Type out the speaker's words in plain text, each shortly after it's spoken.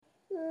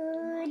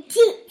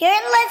You're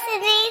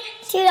listening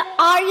to the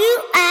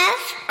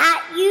RUF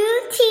at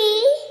UT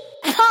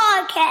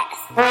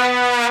podcast.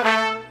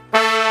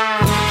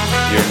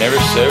 You're never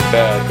so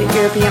bad that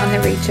you're beyond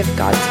the reach of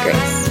God's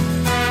grace.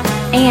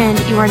 And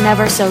you are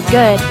never so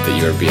good that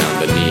you are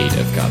beyond the need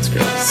of God's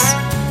grace.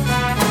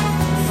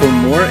 For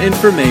more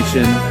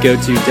information, go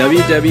to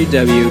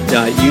www.utk.ruf.org.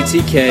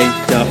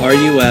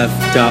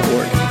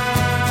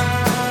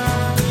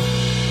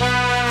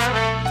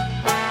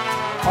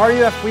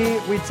 RUF,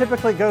 we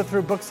typically go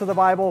through books of the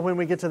Bible when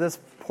we get to this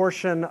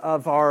portion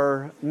of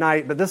our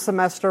night, but this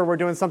semester we're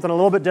doing something a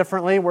little bit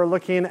differently. We're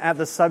looking at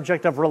the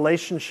subject of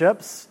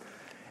relationships,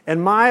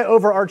 and my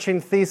overarching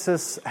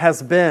thesis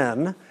has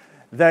been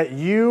that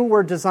you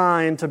were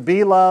designed to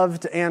be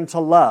loved and to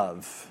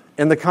love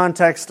in the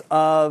context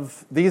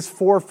of these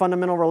four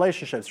fundamental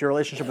relationships: your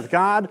relationship with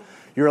God,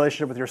 your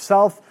relationship with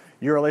yourself,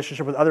 your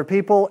relationship with other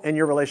people, and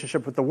your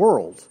relationship with the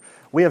world.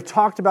 We have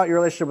talked about your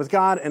relationship with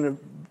God and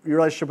your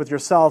relationship with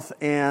yourself,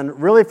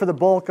 and really for the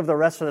bulk of the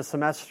rest of the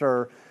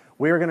semester,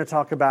 we are going to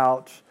talk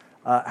about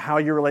how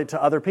you relate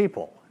to other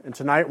people. And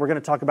tonight we're going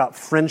to talk about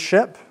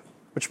friendship,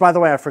 which, by the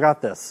way, I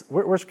forgot this.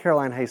 Where's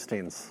Caroline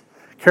Hastings?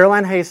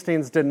 Caroline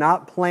Hastings did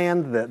not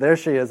plan that. There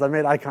she is. I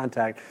made eye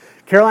contact.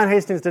 Caroline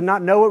Hastings did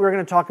not know what we were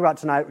going to talk about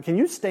tonight. Can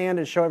you stand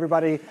and show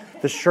everybody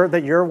the shirt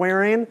that you're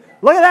wearing?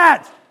 Look at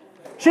that!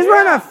 She's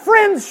wearing a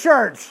Friends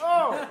shirt.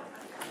 Oh.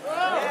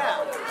 Yeah.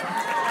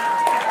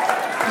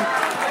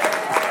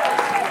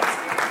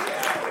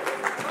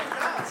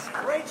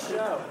 Great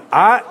show.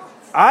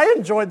 I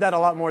enjoyed that a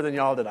lot more than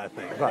y'all did, I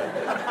think. But.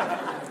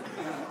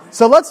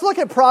 So let's look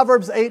at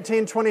Proverbs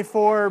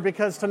 18:24,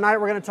 because tonight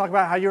we're going to talk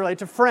about how you relate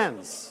to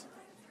friends.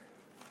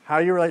 How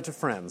you relate to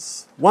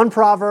friends. One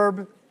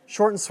proverb,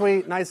 short and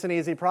sweet, nice and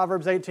easy.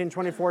 Proverbs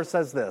 18:24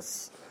 says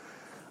this: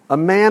 "A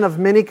man of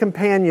many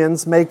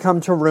companions may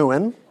come to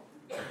ruin,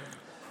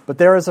 but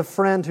there is a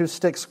friend who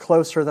sticks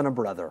closer than a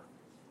brother."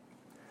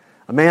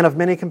 A man of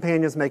many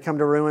companions may come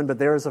to ruin, but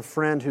there is a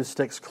friend who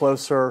sticks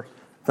closer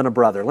than a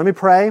brother. Let me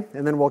pray,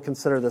 and then we'll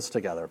consider this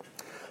together.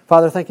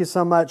 Father, thank you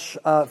so much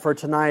for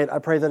tonight. I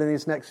pray that in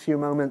these next few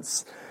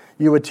moments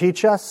you would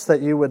teach us,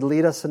 that you would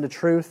lead us into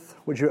truth.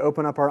 Would you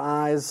open up our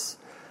eyes,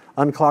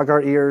 unclog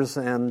our ears,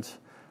 and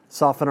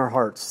soften our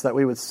hearts, that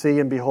we would see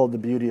and behold the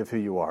beauty of who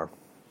you are.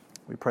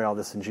 We pray all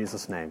this in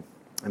Jesus' name.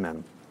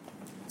 Amen.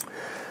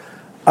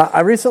 I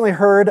recently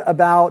heard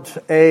about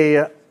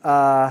there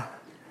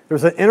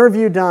was an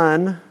interview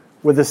done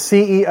with the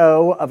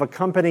CEO of a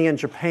company in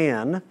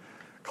Japan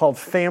called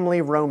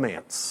Family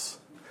Romance.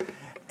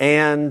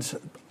 And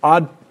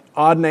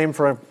odd name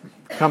for a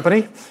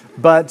company,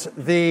 but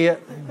the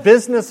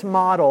business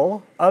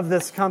model of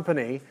this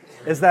company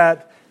is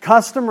that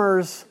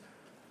customers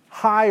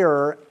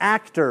hire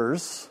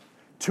actors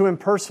to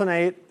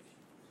impersonate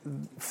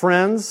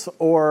friends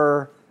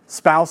or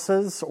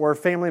spouses or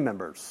family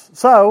members.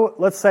 So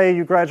let's say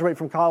you graduate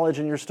from college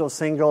and you're still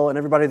single and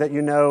everybody that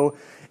you know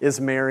is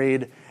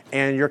married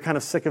and you're kind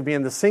of sick of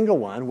being the single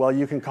one. Well,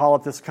 you can call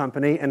up this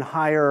company and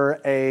hire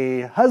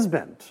a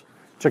husband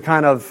to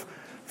kind of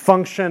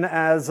function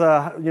as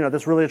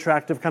this really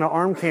attractive kind of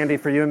arm candy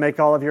for you and make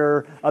all of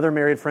your other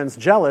married friends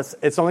jealous.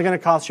 It's only going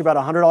to cost you about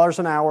 $100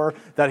 an hour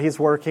that he's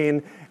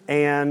working,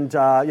 and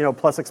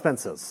plus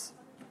expenses.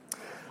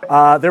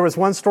 There was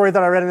one story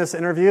that I read in this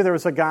interview. There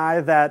was a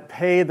guy that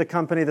paid the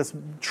company this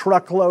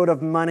truckload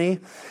of money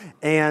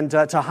and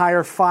to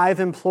hire 5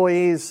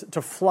 employees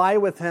to fly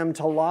with him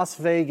to Las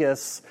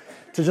Vegas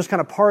to just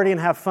kind of party and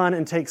have fun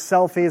and take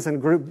selfies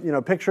and group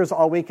pictures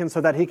all weekend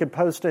so that he could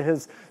post to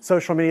his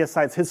social media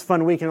sites his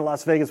fun weekend in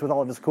Las Vegas with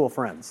all of his cool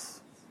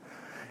friends.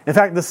 In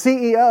fact, the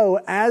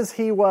CEO, as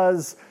he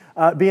was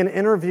being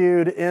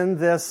interviewed in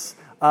this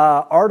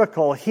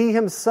article, he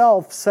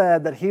himself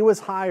said that he was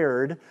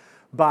hired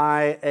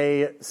by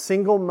a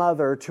single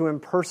mother to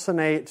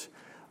impersonate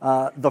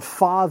the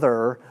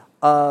father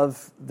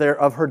of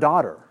her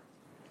daughter.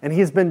 And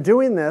he's been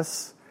doing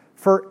this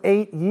for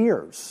 8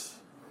 years.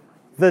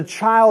 The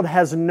child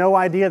has no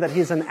idea that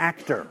he's an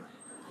actor.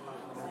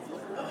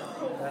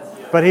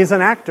 But he's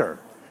an actor.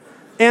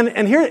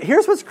 And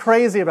here's what's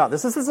crazy about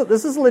this. This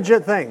is a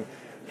legit thing.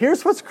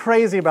 Here's what's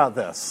crazy about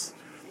this.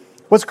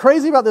 What's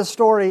crazy about this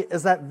story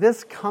is that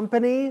this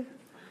company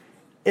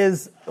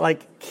is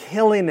like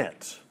killing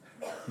it.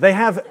 They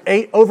have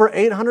over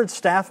 800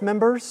 staff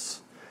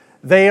members.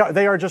 They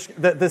are just,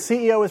 the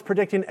CEO is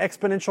predicting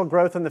exponential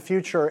growth in the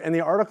future, and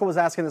the article was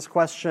asking this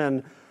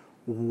question: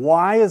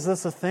 why is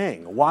this a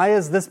thing? Why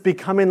is this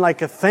becoming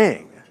like a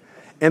thing?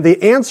 And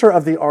the answer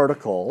of the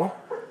article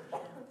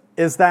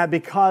is that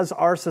because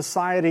our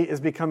society is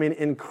becoming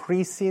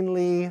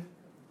increasingly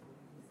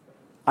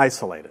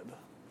isolated.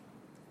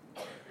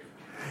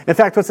 In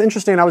fact, what's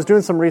interesting, I was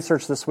doing some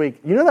research this week.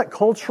 You know that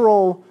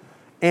cultural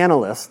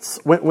analysts,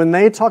 when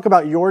they talk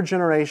about your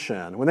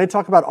generation, when they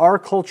talk about our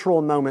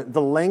cultural moment,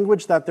 the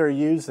language that they're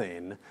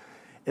using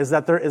is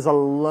that there is a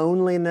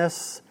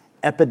loneliness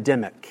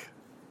epidemic.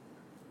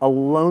 a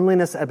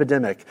loneliness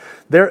epidemic.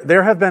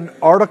 There have been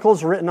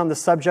articles written on the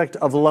subject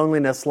of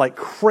loneliness like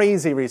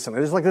crazy recently.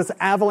 There's like this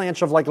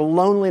avalanche of like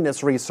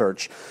loneliness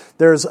research.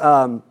 There's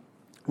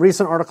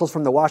recent articles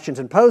from the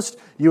Washington Post,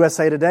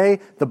 USA Today,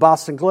 the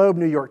Boston Globe,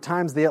 New York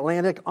Times, the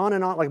Atlantic, on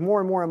and on, like more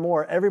and more and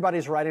more.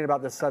 Everybody's writing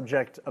about this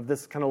subject of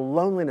this kind of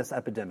loneliness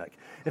epidemic.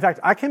 In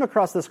fact, I came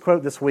across this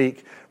quote this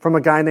week from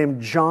a guy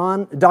named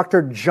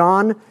Dr.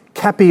 John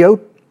Cacioppo.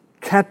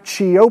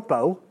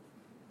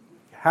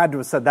 Had to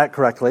have said that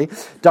correctly.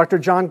 Dr.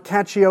 John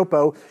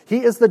Cacioppo. He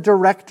is the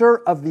director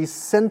of the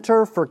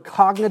Center for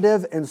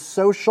Cognitive and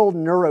Social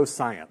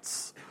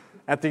Neuroscience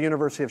at the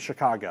University of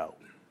Chicago.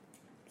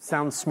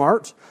 Sounds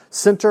smart.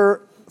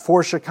 Center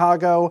for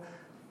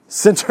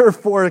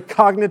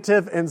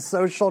Cognitive and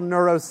Social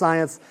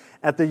Neuroscience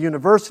at the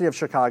University of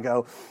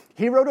Chicago.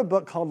 He wrote a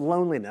book called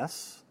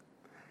Loneliness.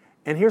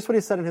 And here's what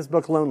he said in his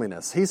book,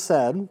 Loneliness. He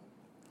said,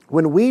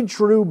 when we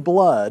drew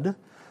blood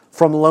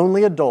from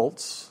lonely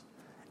adults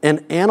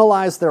and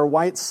analyzed their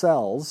white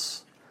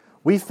cells,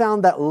 we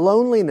found that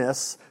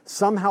loneliness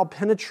somehow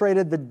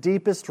penetrated the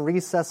deepest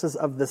recesses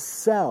of the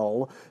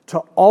cell to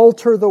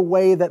alter the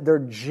way that their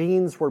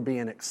genes were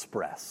being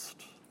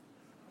expressed.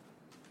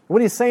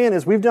 What he's saying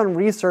is we've done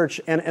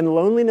research, and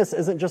loneliness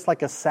isn't just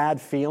like a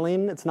sad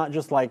feeling. It's not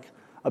just like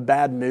a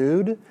bad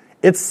mood.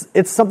 It's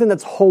something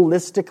that's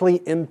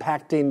holistically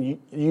impacting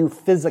you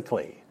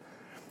physically.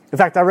 In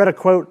fact, I read a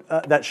quote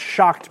that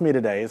shocked me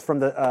today. It's from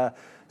the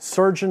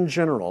Surgeon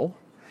General.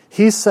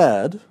 He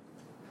said,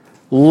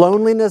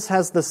 loneliness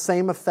has the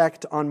same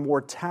effect on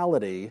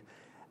mortality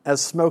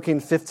as smoking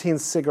 15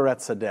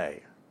 cigarettes a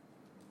day.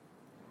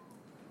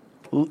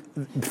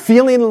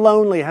 Feeling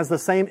lonely has the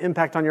same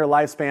impact on your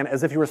lifespan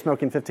as if you were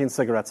smoking 15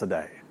 cigarettes a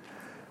day.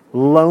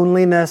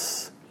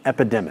 Loneliness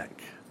epidemic.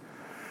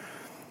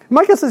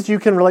 My guess is you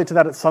can relate to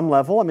that at some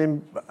level. I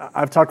mean,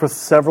 I've talked with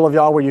several of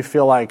y'all where you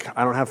feel like,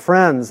 I don't have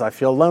friends, I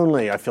feel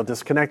lonely, I feel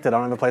disconnected, I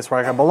don't have a place where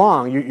I can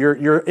belong.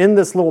 You're in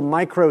this little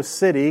micro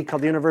city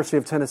called the University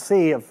of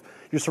Tennessee.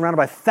 You're surrounded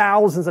by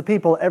thousands of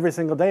people every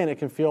single day, and it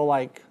can feel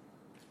like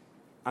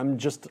I'm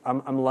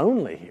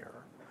lonely here.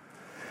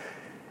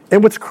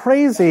 And what's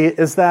crazy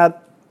is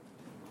that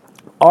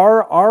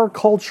our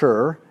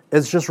culture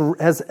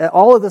has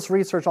all of this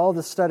research, all of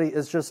this study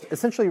is just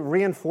essentially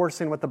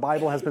reinforcing what the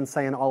Bible has been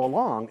saying all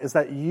along, is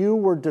that you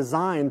were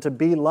designed to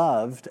be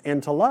loved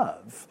and to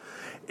love.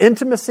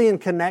 Intimacy and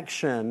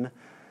connection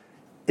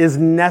is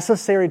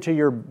necessary to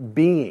your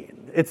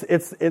being.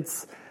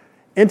 It's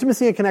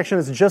intimacy and connection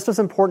is just as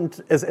important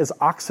as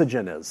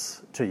oxygen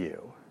is to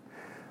you.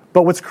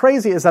 But what's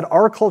crazy is that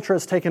our culture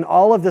has taken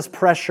all of this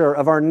pressure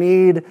of our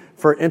need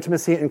for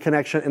intimacy and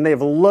connection, and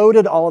they've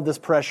loaded all of this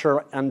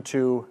pressure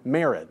onto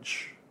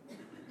marriage.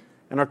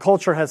 And our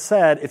culture has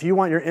said, if you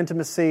want your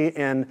intimacy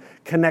and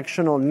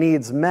connectional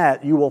needs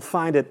met, you will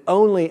find it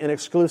only and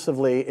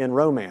exclusively in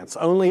romance,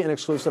 only and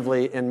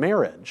exclusively in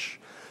marriage.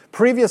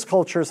 Previous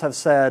cultures have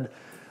said,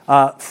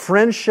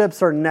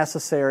 friendships are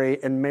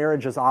necessary and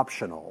marriage is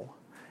optional.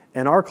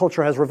 And our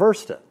culture has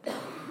reversed it.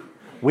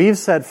 We've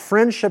said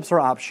friendships are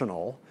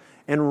optional,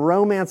 and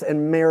romance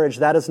and marriage,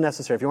 that is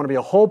necessary. If you want to be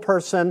a whole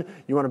person,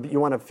 you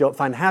want to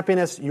find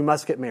happiness, you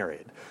must get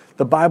married.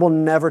 The Bible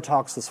never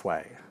talks this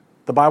way.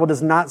 The Bible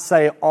does not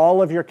say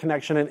all of your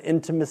connection and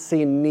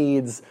intimacy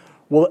needs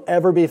will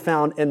ever be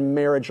found in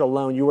marriage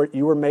alone.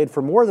 You were made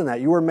for more than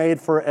that. You were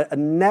made for a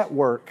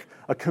network,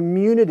 a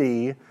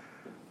community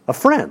of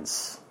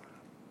friends.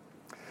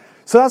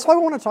 So that's why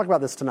we want to talk about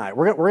this tonight.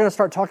 We're going to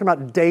start talking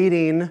about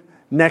dating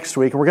next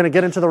week, and we're going to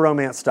get into the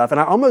romance stuff. And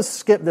I almost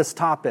skipped this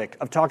topic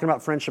of talking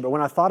about friendship, but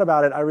when I thought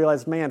about it, I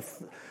realized, man,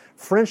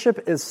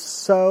 friendship is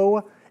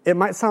so, it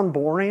might sound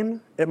boring.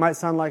 It might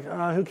sound like,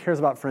 who cares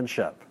about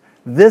friendship?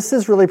 This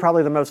is really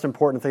probably the most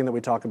important thing that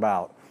we talk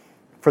about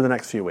for the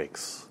next few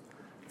weeks,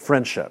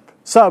 friendship.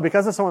 So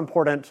because it's so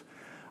important,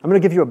 I'm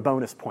going to give you a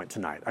bonus point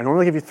tonight. I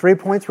normally give you 3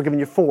 points. We're giving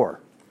you 4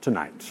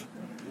 tonight.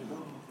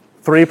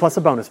 3 plus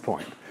a bonus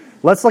point.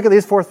 Let's look at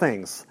these 4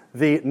 things.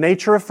 The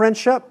nature of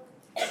friendship,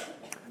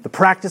 the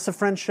practice of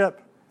friendship,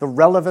 the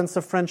relevance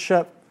of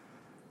friendship,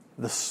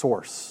 the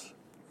source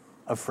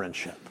of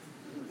friendship.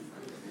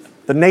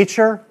 The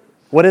nature,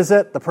 what is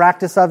it? The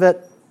practice of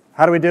it,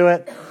 how do we do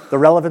it? The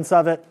relevance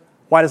of it,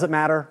 why does it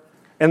matter?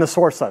 And the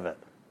source of it,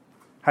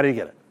 how do you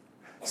get it?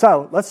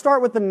 So let's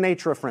start with the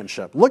nature of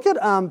friendship. Look at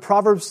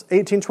Proverbs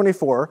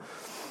 18:24.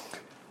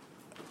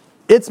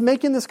 It's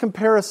making this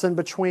comparison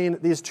between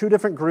these 2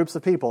 different groups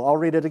of people. I'll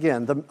read it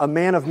again. A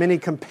man of many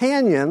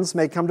companions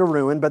may come to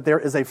ruin, but there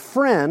is a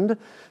friend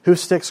who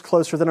sticks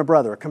closer than a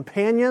brother.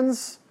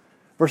 Companions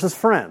versus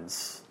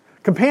friends.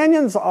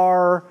 Companions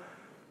are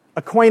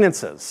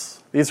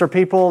acquaintances. These are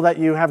people that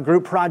you have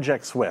group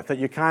projects with, that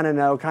you kind of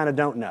know, kind of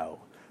don't know.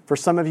 For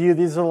some of you,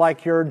 these are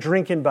like your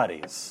drinking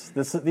buddies.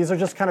 These are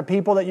just kind of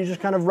people that you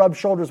just kind of rub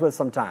shoulders with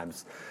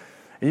sometimes.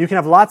 And you can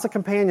have lots of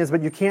companions,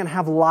 but you can't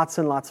have lots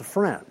and lots of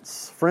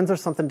friends. Friends are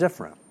something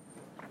different.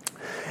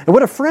 And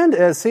what a friend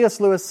is,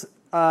 C.S. Lewis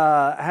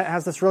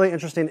has this really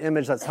interesting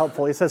image that's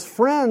helpful. He says,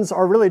 friends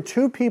are really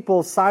 2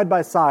 people side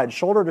by side,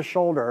 shoulder to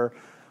shoulder,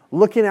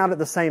 looking out at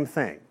the same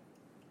thing.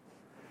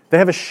 They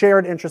have a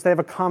shared interest. They have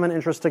a common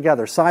interest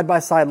together, side by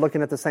side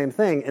looking at the same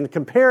thing. And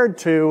compared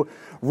to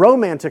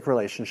romantic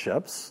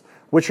relationships,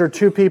 which are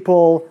two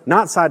people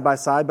not side by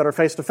side but are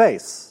face to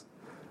face.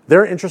 What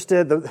they're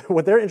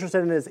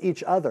interested in is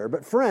each other.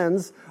 But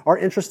friends are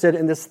interested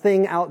in this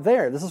thing out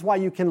there. This is why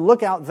you can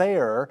look out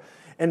there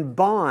and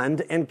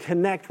bond and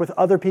connect with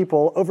other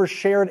people over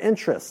shared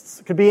interests.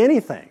 It could be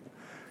anything.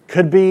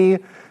 Could be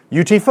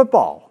UT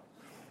football.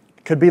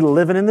 Could be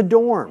living in the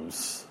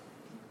dorms.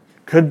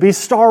 Could be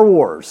Star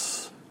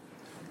Wars.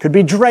 Could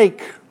be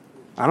Drake.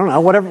 I don't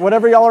know,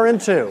 whatever y'all are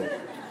into.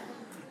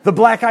 The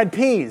Black Eyed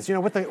Peas,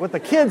 what the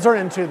kids are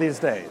into these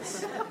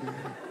days.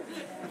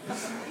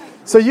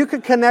 So you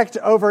could connect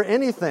over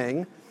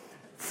anything.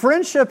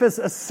 Friendship is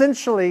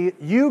essentially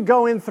you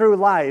going through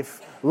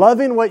life,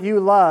 loving what you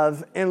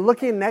love, and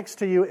looking next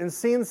to you and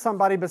seeing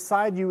somebody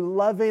beside you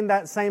loving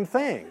that same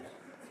thing.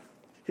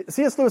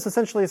 C.S. Lewis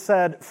essentially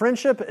said,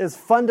 friendship is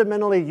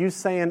fundamentally you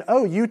saying,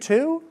 oh, you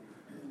too?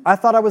 I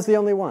thought I was the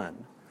only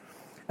one.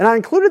 And I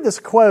included this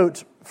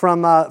quote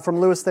from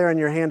Lewis there in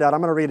your handout. I'm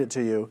going to read it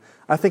to you.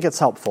 I think it's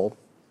helpful.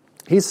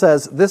 He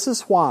says, This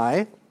is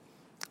why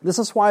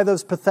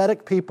those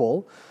pathetic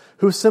people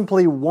who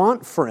simply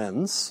want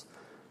friends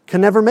can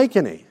never make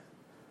any.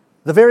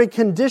 The very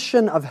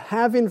condition of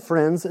having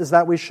friends is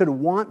that we should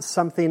want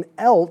something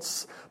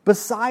else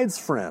besides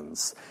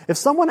friends. If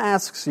someone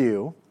asks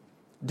you,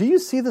 do you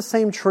see the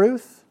same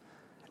truth?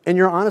 And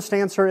your honest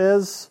answer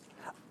is,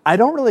 I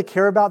don't really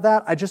care about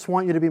that. I just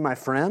want you to be my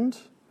friend.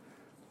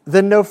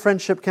 Then no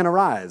friendship can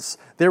arise.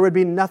 There would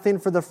be nothing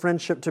for the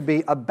friendship to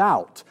be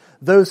about.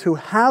 Those who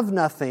have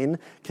nothing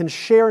can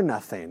share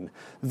nothing.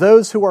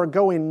 Those who are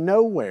going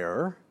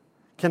nowhere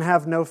can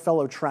have no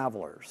fellow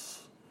travelers.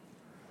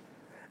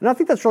 And I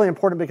think that's really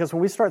important because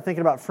when we start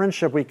thinking about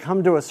friendship, we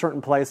come to a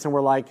certain place and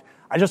we're like,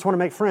 I just want to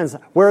make friends.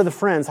 Where are the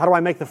friends? How do I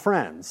make the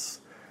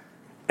friends?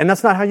 And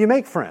that's not how you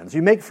make friends.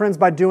 You make friends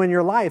by doing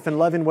your life and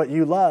loving what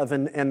you love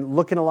and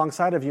looking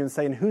alongside of you and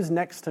saying, who's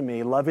next to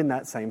me loving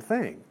that same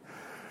thing?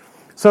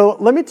 So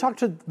let me talk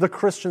to the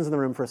Christians in the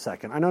room for a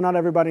second. I know not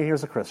everybody here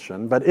is a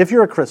Christian, but if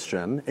you're a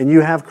Christian and you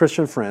have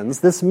Christian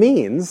friends, this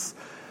means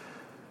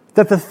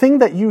that the thing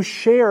that you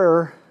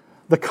share,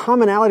 the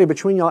commonality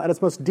between y'all at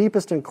its most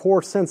deepest and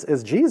core sense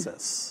is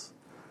Jesus.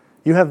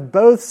 You have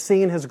both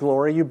seen His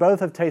glory. You both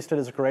have tasted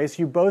His grace.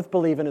 You both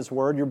believe in His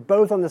word. You're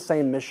both on the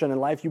same mission in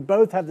life. You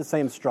both have the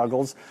same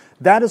struggles.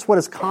 That is what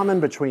is common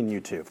between you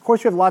two. Of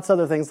course, you have lots of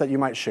other things that you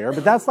might share,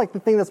 but that's like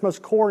the thing that's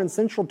most core and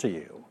central to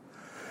you.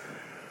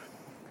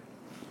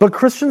 But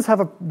Christians have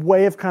a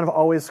way of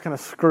always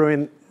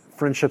screwing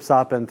friendships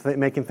up and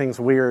making things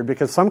weird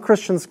because some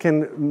Christians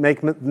can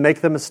make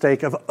the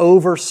mistake of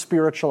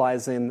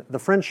over-spiritualizing the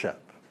friendship.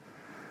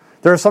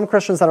 There are some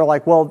Christians that are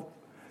like, well,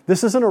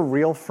 this isn't a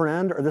real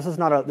friend or this is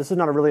not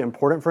a really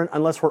important friend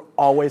unless we're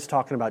always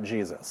talking about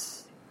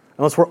Jesus,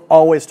 unless we're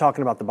always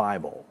talking about the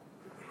Bible.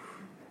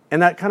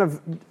 And that kind of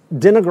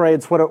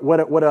denigrates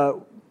what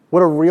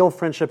a real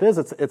friendship is.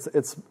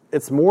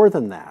 It's more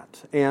than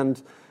that. And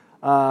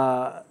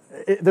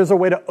there's a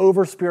way to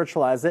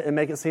over-spiritualize it and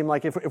make it seem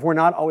like if we're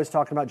not always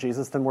talking about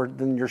Jesus,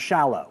 then you're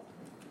shallow.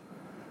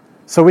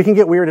 So we can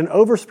get weird and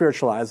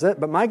over-spiritualize it,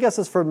 but my guess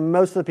is for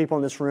most of the people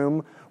in this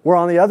room, we're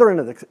on the other end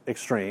of the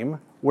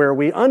extreme where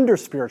we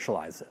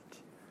under-spiritualize it,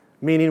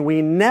 meaning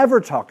we never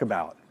talk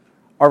about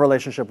our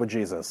relationship with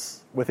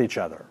Jesus with each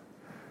other.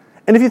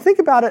 And if you think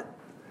about it,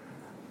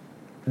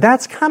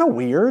 that's kind of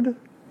weird.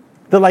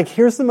 That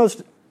here's the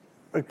most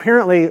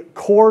apparently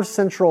core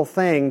central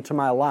thing to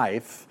my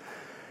life,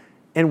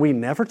 and we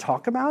never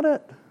talk about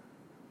it.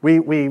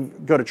 We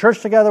go to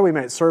church together. We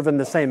might serve in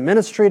the same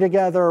ministry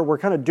together. We're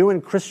kind of doing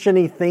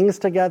Christian-y things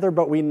together,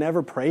 but we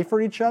never pray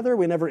for each other.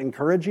 We never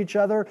encourage each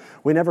other.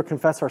 We never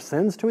confess our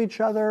sins to each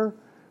other.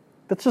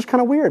 That's just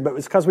kind of weird, but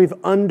it's because we've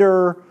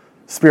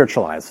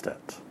under-spiritualized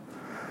it.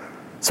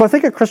 So I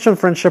think a Christian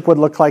friendship would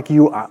look like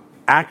you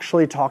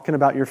actually talking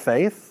about your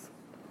faith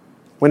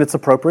when it's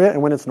appropriate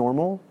and when it's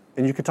normal.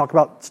 And you could talk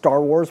about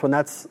Star Wars when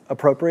that's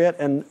appropriate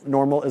and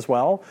normal as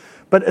well.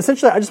 But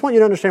essentially, I just want you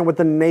to understand what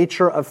the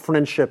nature of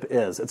friendship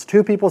is. It's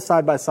two people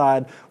side by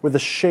side with a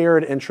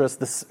shared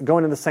interest,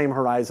 going in the same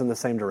horizon, the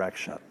same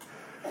direction.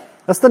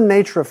 That's the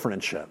nature of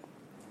friendship.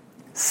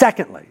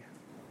 Secondly,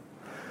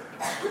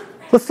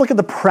 let's look at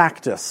the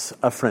practice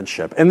of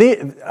friendship. And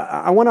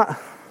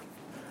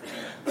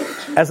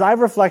as I've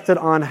reflected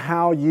on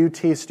how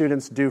UT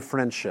students do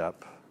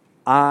friendship,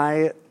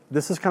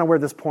 this is kind of where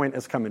this point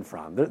is coming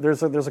from.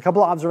 There's a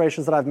couple of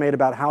observations that I've made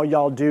about how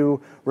y'all do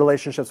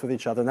relationships with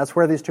each other, and that's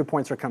where these 2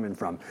 points are coming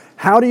from.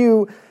 How do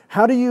you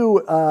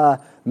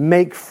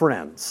make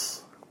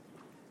friends?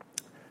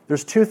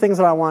 There's 2 things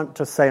that I want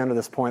to say under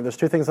this point. There's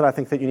 2 things that I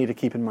think that you need to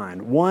keep in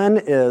mind. One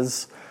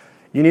is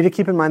you need to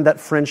keep in mind that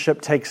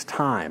friendship takes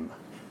time.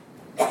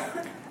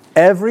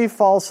 Every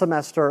fall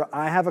semester,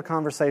 I have a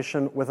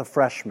conversation with a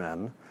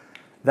freshman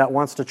that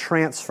wants to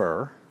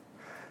transfer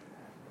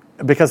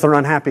because they're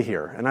unhappy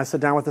here. And I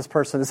sit down with this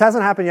person. This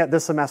hasn't happened yet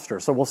this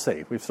semester, so we'll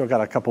see. We've still got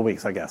a couple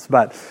weeks, I guess.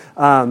 But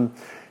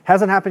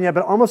Hasn't happened yet,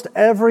 but almost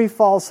every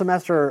fall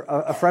semester,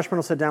 a freshman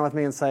will sit down with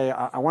me and say,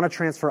 I want to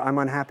transfer, I'm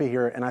unhappy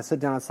here. And I sit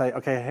down and say,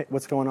 okay, hey,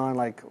 what's going on?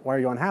 Like, why are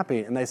you unhappy?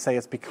 And they say,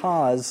 it's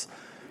because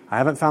I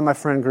haven't found my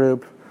friend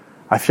group,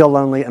 I feel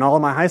lonely, and all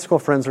of my high school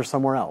friends are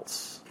somewhere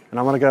else. And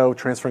I want to go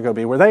transfer and go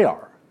be where they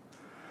are.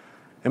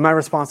 And my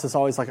response is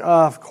always like,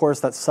 oh, of course,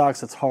 that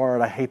sucks, it's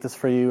hard, I hate this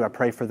for you, I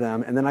pray for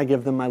them. And then I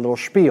give them my little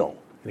spiel.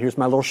 And here's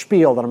my little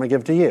spiel that I'm going to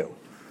give to you.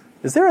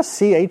 Is there a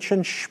CH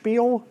in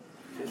spiel?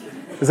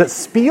 Is it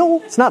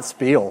spiel? It's not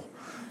spiel.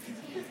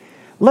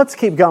 Let's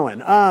keep going.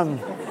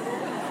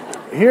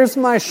 Here's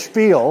my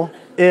spiel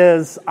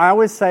is I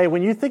always say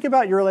when you think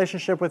about your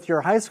relationship with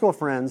your high school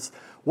friends,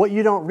 what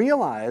you don't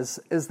realize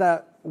is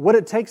that what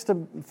it takes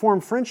to form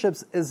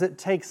friendships is it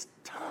takes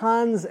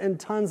tons and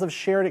tons of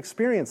shared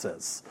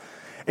experiences.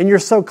 And you're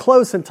so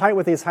close and tight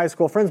with these high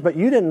school friends, but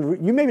you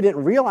maybe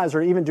didn't realize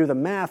or even do the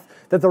math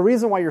that the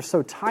reason why you're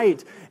so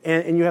tight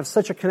and you have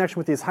such a connection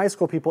with these high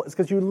school people is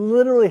because you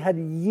literally had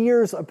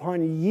years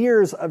upon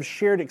years of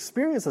shared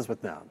experiences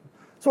with them.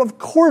 So of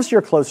course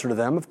you're closer to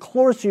them. Of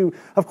course you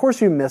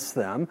miss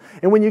them.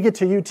 And when you get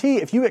to UT,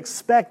 if you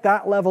expect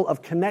that level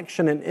of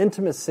connection and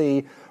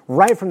intimacy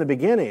right from the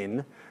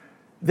beginning,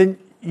 then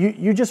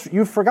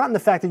you've forgotten the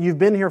fact that you've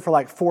been here for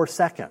like 4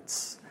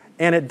 seconds.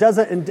 And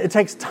it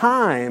takes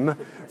time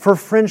for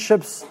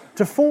friendships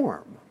to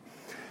form.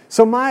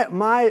 So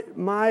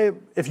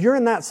if you're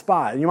in that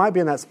spot, and you might be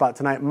in that spot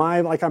tonight,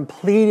 I'm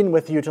pleading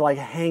with you to like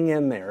hang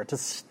in there, to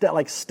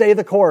stay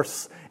the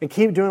course and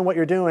keep doing what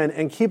you're doing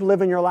and keep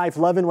living your life,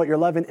 loving what you're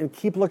loving, and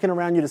keep looking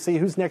around you to see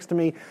who's next to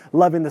me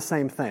loving the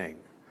same thing.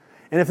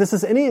 And if this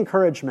is any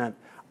encouragement,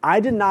 I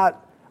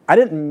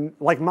didn't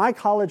like my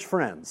college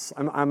friends.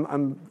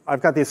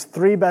 I've got these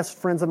 3 best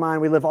friends of mine.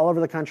 We live all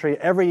over the country.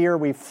 Every year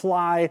we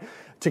fly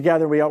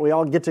together. We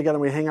all get together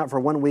and we hang out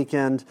for one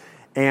weekend.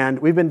 And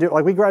we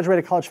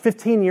graduated college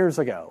 15 years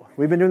ago.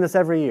 We've been doing this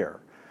every year.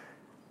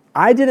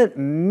 I didn't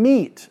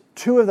meet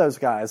 2 of those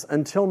guys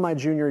until my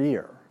junior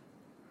year.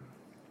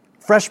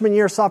 Freshman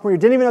year, sophomore year,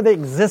 didn't even know they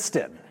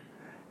existed.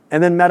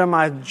 And then met them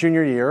my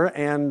junior year,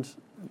 and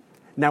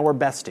now we're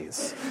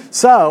besties.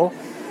 So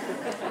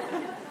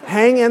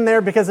hang in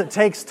there because it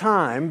takes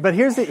time. But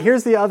here's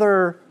the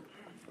other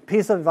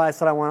piece of advice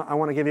that I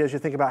want to give you as you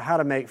think about how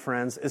to make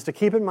friends, is to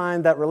keep in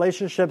mind that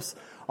relationships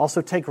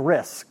also take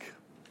risk.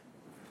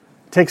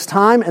 It takes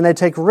time and they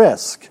take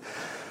risk.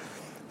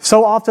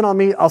 So often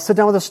I'll sit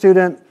down with a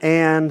student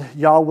and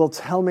y'all will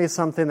tell me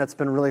something that's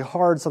been really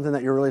hard, something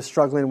that you're really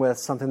struggling with,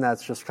 something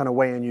that's just kind of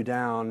weighing you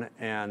down.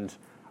 And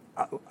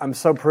I'm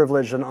so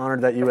privileged and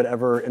honored that you would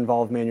ever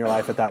involve me in your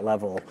life at that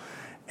level.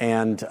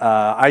 And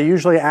I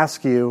usually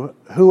ask you,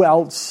 who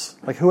else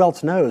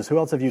knows? Who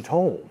else have you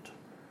told?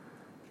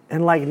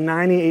 And like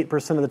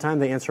 98% of the time,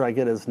 the answer I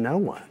get is no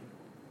one.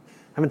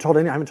 I haven't told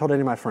any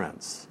of my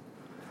friends.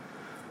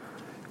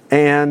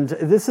 And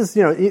this is,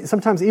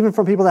 sometimes even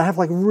from people that have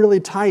like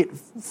really tight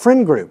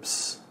friend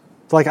groups.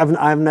 It's like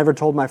I've never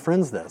told my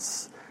friends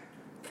this.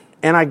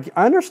 And I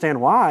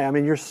understand why. I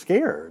mean, you're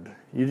scared.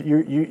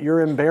 You're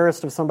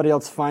embarrassed of somebody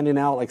else finding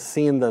out, like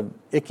seeing the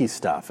icky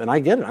stuff. And I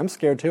get it. I'm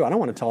scared too. I don't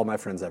want to tell all my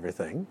friends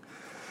everything.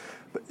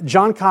 But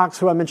John Cox,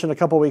 who I mentioned a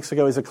couple weeks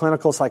ago, he's a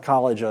clinical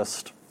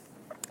psychologist.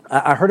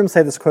 I heard him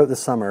say this quote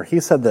this summer. He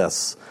said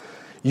this: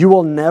 "You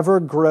will never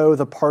grow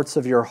the parts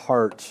of your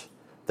heart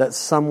that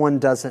someone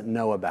doesn't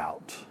know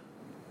about."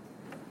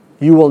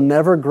 You will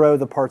never grow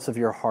the parts of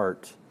your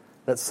heart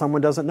that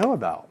someone doesn't know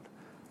about.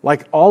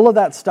 Like all of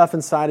that stuff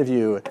inside of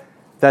you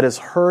that is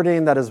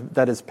hurting, that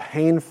is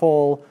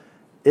painful,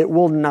 it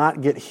will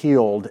not get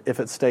healed if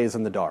it stays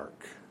in the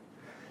dark.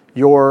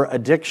 Your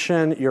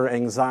addiction, your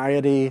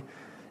anxiety,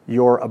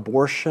 your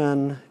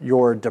abortion,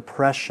 your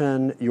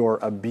depression, your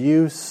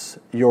abuse,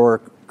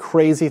 your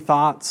crazy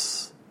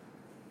thoughts,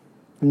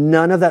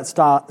 none of that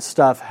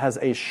stuff has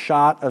a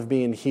shot of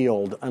being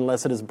healed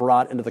unless it is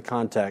brought into the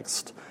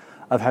context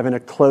of having a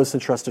close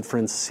and trusted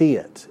friend see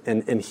it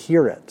and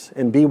hear it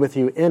and be with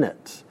you in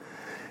it.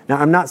 Now,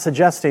 I'm not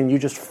suggesting you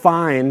just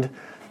find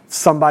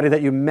somebody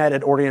that you met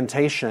at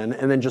orientation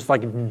and then just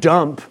like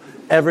dump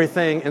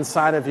everything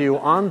inside of you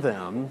on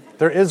them.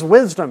 There is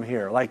wisdom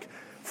here. Like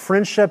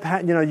friendship,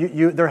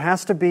 there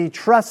has to be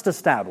trust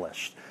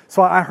established.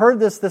 So I heard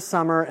this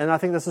summer, and I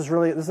think this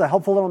is a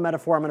helpful little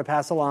metaphor I'm going to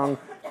pass along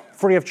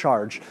free of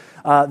charge.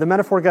 The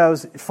metaphor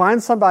goes,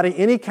 find somebody,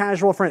 any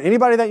casual friend,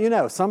 anybody that you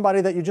know,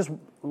 somebody that you just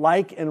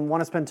like and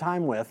want to spend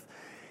time with,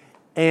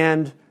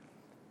 and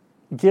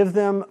give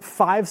them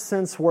 5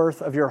 cents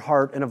worth of your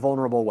heart in a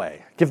vulnerable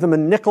way. Give them a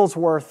nickel's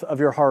worth of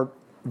your heart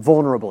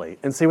vulnerably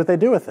and see what they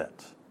do with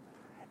it.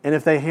 And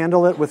if they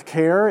handle it with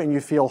care and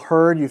you feel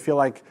heard, you feel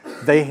like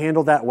they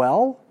handled that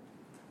well,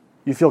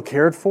 you feel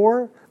cared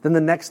for, then the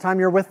next time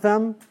you're with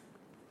them,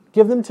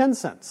 give them 10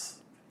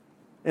 cents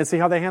and see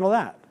how they handle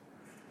that.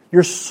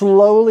 You're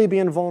slowly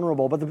being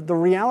vulnerable, but the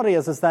reality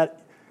is that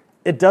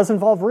it does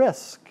involve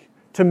risk.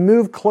 To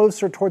move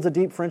closer towards a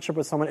deep friendship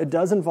with someone, it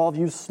does involve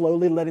you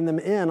slowly letting them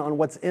in on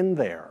what's in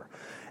there.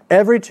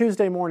 Every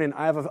Tuesday morning,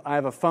 I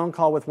have a phone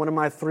call with one of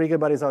my 3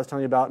 good buddies I was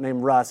telling you about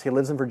named Russ. He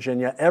lives in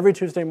Virginia. Every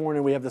Tuesday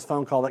morning, we have this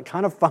phone call that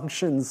kind of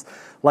functions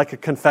like a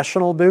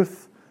confessional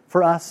booth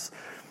for us.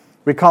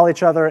 We call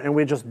each other and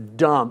we just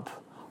dump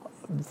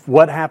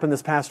what happened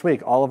this past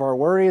week. All of our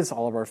worries,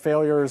 all of our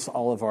failures,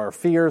 all of our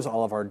fears,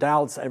 all of our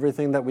doubts,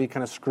 everything that we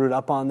kind of screwed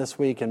up on this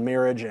week in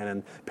marriage and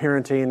in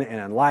parenting and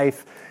in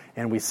life.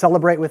 And we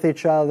celebrate with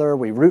each other.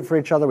 We root for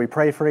each other. We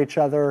pray for each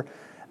other.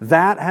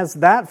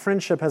 That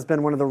friendship has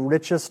been one of the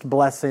richest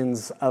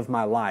blessings of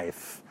my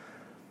life.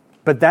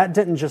 But that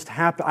didn't just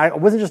happen. I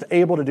wasn't just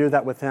able to do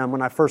that with him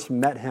when I first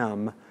met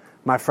him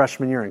my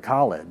freshman year in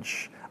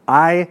college.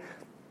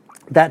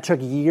 That took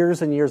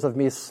years and years of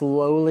me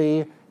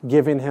slowly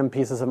giving him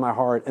pieces of my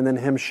heart and then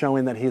him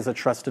showing that he's a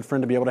trusted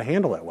friend to be able to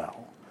handle it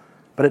well.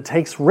 But it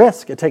takes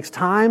risk. It takes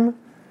time.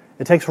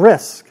 It takes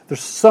risk. There's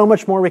so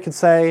much more we could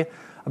say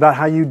about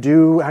how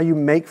you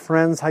make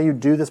friends, how you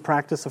do this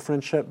practice of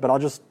friendship, but I'll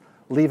just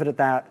leave it at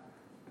that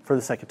for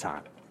the sake of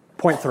time.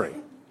 Point 3.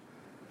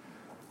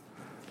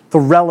 The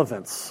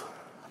relevance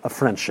of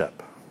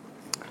friendship.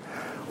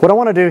 What I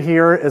want to do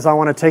here is I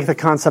want to take the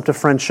concept of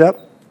friendship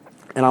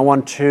and I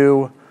want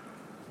to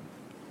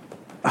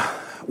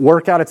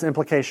work out its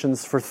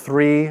implications for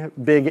 3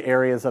 big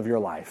areas of your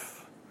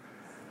life.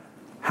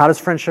 How does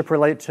friendship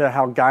relate to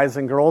how guys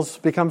and girls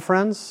become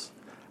friends?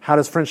 How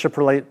does friendship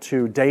relate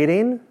to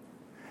dating?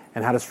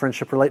 And how does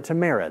friendship relate to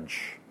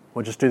marriage?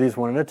 We'll just do these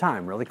one at a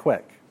time, really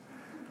quick.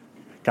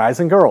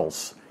 Guys and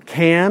girls.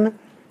 Can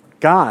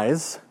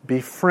guys be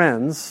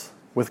friends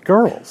with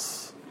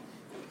girls?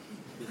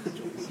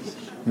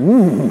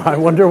 I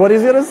wonder what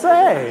he's going to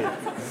say. I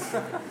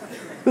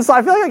feel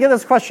like I get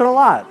this question a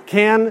lot.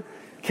 Can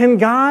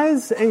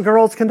guys and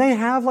girls, can they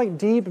have like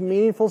deep,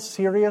 meaningful,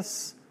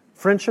 serious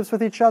friendships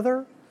with each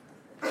other?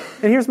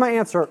 And here's my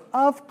answer.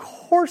 Of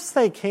course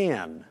they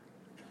can.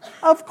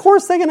 Of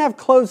course they can have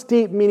close,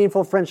 deep,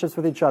 meaningful friendships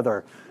with each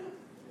other.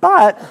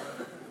 But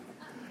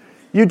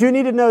you do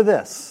need to know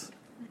this.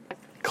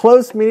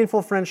 Close,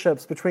 meaningful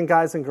friendships between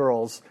guys and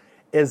girls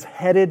is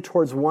headed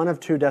towards one of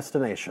 2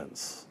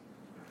 destinations.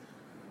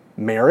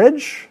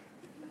 Marriage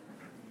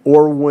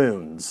or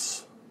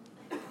wounds.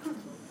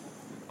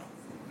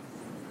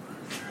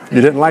 You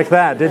didn't like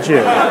that, did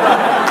you?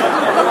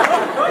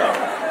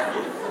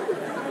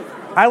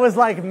 I was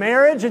like,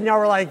 marriage? And y'all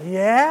were like,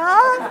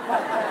 yeah?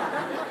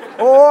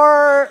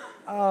 Or,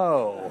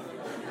 oh.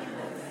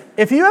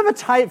 If you have a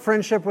tight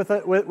friendship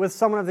with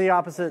someone of the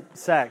opposite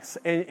sex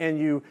and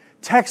you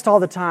text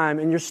all the time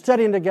and you're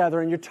studying together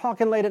and you're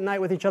talking late at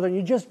night with each other and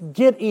you just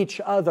get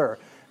each other,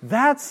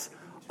 that's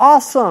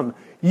awesome.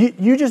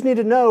 You just need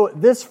to know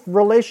this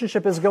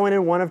relationship is going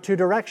in one of 2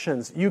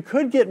 directions. You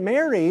could get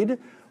married,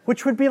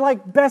 which would be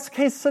like best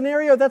case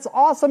scenario. That's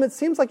awesome. It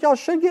seems like y'all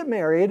should get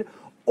married.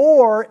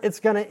 Or it's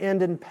going to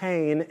end in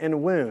pain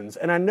and wounds.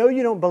 And I know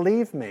you don't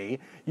believe me.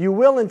 You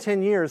will in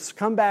 10 years.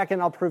 Come back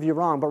and I'll prove you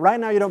wrong. But right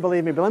now you don't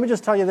believe me. But let me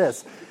just tell you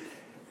this.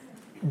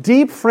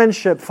 Deep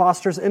friendship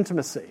fosters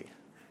intimacy.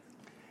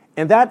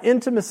 And that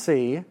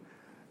intimacy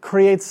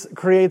creates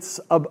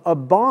a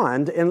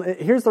bond. And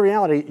here's the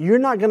reality. You're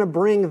not going to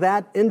bring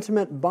that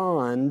intimate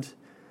bond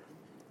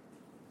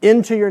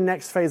into your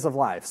next phase of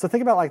life. So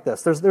think about it like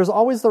this. There's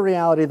always the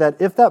reality that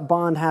if that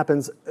bond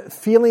happens,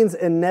 feelings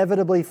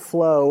inevitably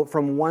flow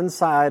from one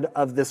side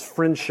of this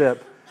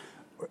friendship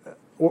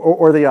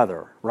or the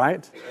other,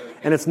 right?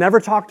 And it's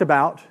never talked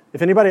about.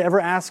 If anybody ever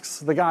asks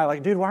the guy,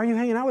 like, dude, why are you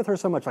hanging out with her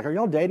so much? Like, are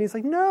y'all dating? He's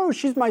like, no,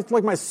 she's like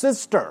my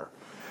sister.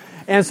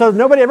 And so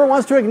nobody ever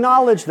wants to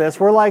acknowledge this.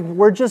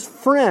 We're just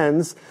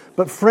friends,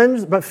 but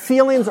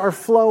feelings are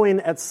flowing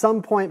at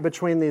some point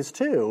between these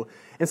 2.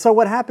 And so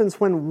what happens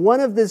when one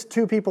of these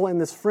 2 people in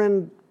this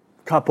friend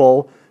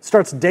couple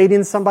starts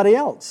dating somebody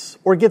else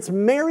or gets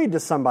married to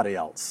somebody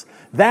else?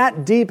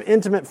 That deep,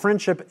 intimate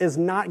friendship is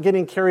not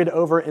getting carried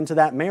over into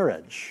that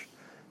marriage.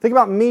 Think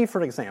about me,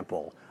 for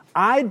example.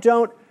 I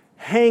don't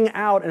hang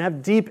out and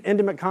have deep,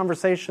 intimate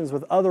conversations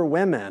with other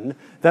women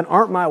that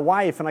aren't my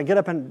wife, and I get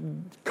up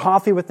and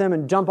coffee with them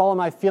and dump all of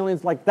my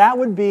feelings. Like, that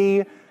would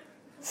be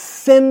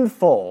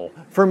sinful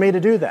for me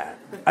to do that.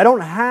 I don't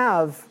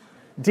have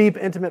deep,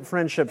 intimate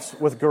friendships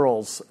with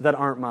girls that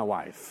aren't my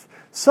wife.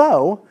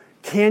 So,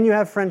 can you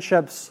have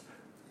friendships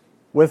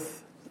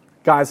with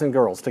guys and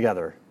girls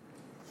together?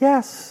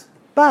 Yes,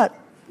 but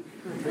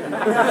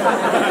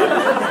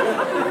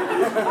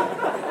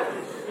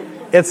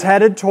it's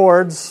headed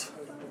towards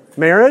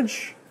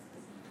marriage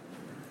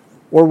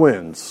or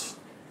wounds.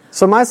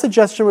 So my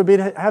suggestion would be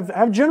to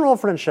have general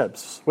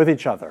friendships with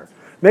each other.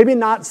 Maybe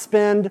not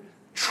spend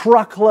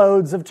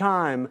truckloads of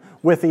time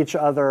with each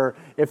other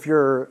if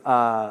you're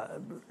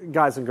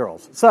guys and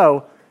girls.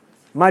 So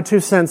my 2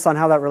 cents on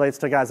how that relates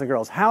to guys and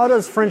girls. How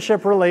does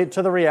friendship relate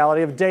to the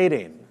reality of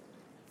dating?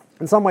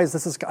 In some ways,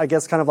 this is, I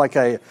guess, kind of like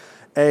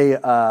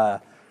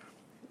a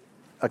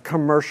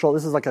commercial.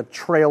 This is like a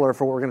trailer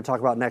for what we're going to talk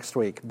about next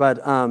week. But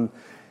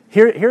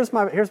here's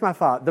my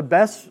thought.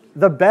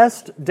 The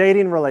best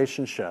dating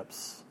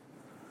relationships,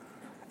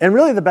 and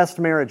really the best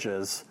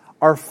marriages,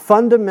 are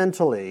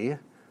fundamentally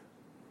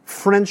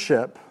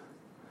friendship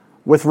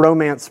with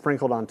romance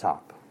sprinkled on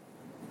top.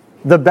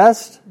 The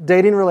best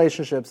dating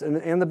relationships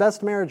and the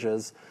best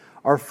marriages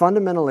are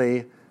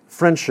fundamentally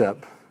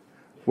friendship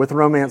with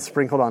romance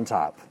sprinkled on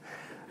top.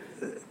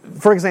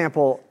 For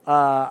example,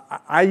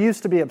 I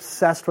used to be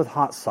obsessed with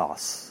hot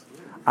sauce.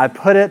 I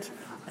put it,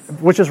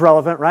 which is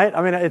relevant, right?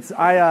 I mean,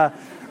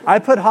 I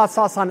put hot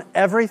sauce on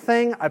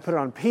everything. I put it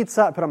on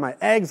pizza. I put it on my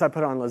eggs. I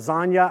put it on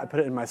lasagna. I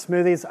put it in my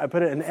smoothies. I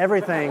put it in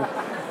everything.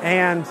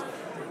 And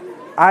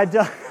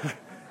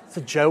it's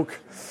a joke.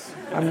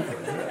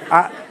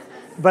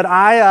 But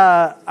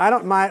I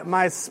don't.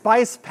 My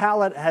spice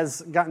palate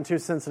has gotten too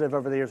sensitive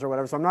over the years or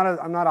whatever. So I'm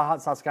not a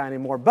hot sauce guy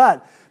anymore.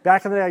 But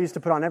back in the day, I used to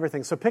put on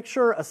everything. So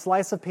picture a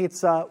slice of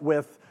pizza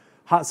with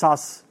hot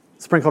sauce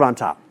sprinkled on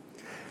top.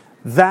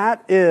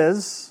 That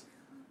is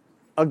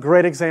a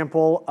great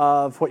example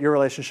of what your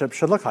relationship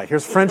should look like.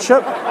 Here's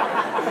friendship.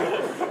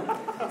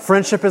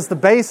 Friendship is the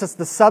base, it's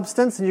the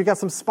substance, and you got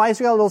some spice,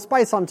 you got a little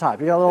spice on top,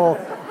 you got a little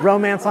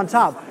romance on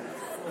top.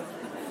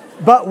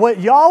 But what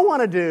y'all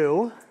want to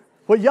do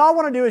is y'all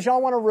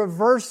want to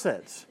reverse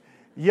it.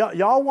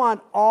 Y'all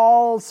want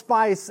all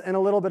spice and a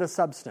little bit of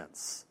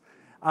substance.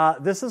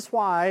 This is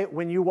why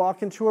when you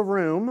walk into a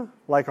room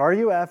like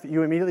RUF,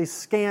 you immediately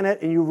scan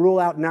it and you rule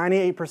out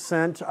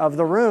 98% of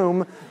the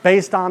room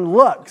based on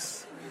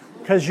looks.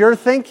 Because you're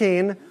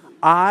thinking,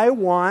 I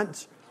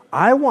want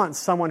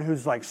someone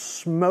who's like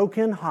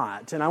smoking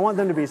hot, and I want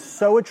them to be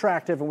so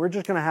attractive, and we're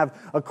just going to have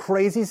a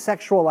crazy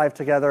sexual life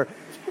together.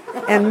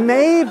 And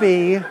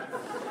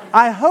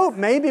I hope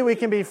we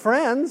can be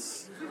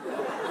friends.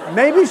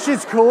 Maybe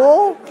she's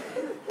cool.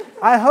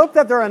 I hope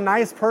that they're a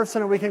nice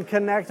person and we can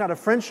connect on a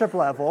friendship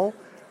level.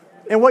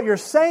 And what you're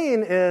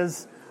saying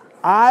is,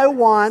 I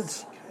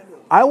want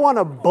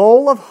a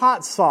bowl of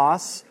hot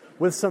sauce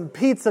with some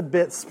pizza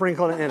bits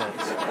sprinkled in it.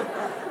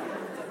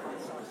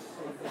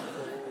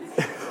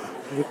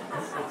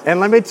 And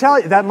let me tell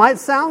you, that might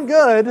sound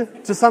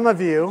good to some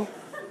of you,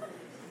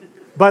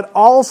 but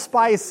all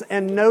spice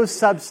and no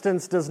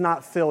substance does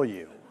not fill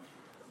you.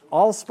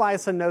 All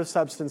spice and no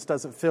substance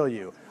doesn't fill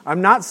you.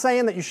 I'm not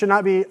saying that you should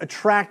not be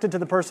attracted to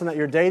the person that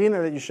you're dating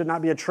or that you should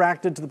not be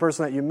attracted to the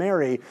person that you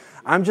marry.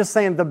 I'm just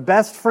saying the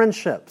best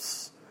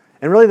friendships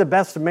and really the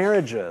best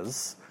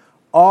marriages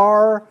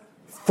are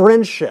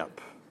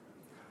friendship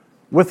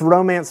with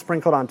romance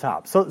sprinkled on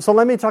top. So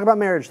let me talk about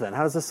marriage then.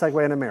 How does this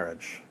segue into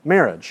marriage?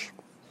 Marriage.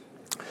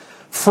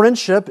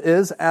 Friendship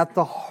is at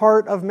the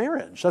heart of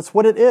marriage. That's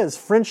what it is.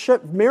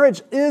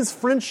 Marriage is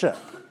friendship,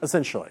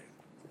 essentially.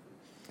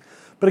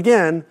 But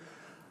again,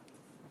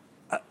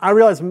 I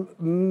realize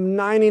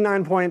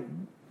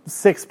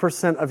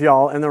 99.6% of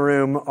y'all in the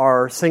room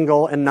are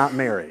single and not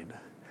married.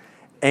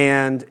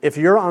 And if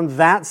you're on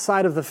that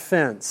side of the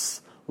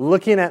fence,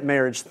 looking at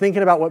marriage,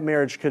 thinking about what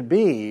marriage could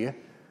be,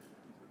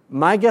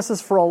 my guess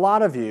is for a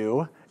lot of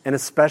you, and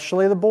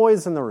especially the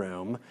boys in the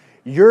room,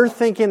 you're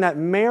thinking that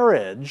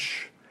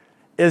marriage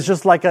is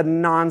just like a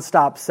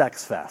nonstop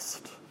sex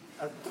fest.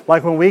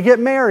 Like when we get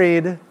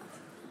married,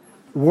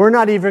 we're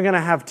not even going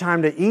to have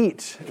time to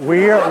eat.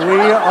 We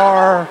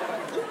are,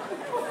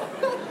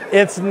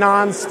 it's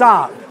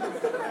nonstop.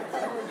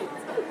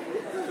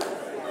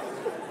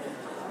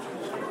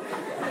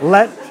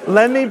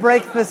 Let me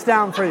break this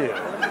down for you.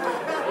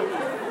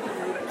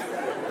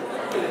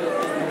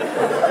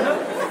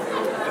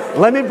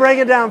 Let me break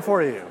it down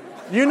for you.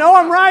 You know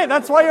I'm right.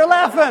 That's why you're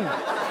laughing.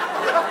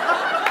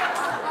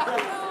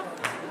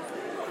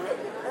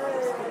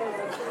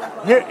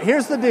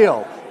 Here's the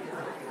deal.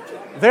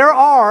 There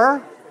are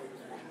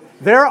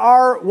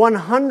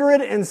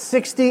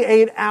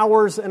 168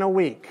 hours in a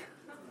week.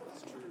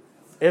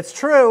 It's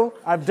true.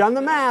 I've done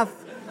the math.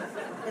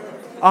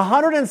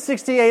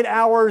 168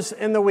 hours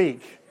in the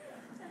week.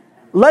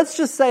 Let's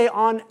just say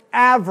on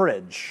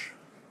average,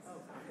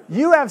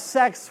 you have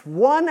sex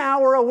 1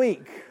 hour a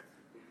week,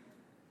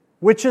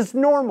 which is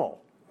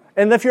normal.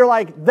 And if you're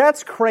like,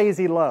 that's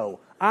crazy low,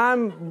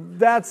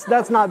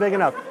 that's not big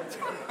enough.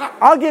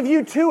 I'll give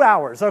you 2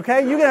 hours,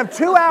 okay? You can have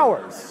 2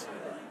 hours.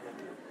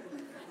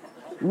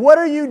 What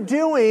are you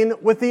doing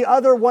with the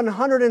other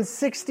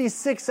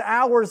 166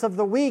 hours of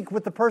the week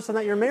with the person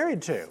that you're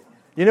married to?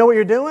 You know what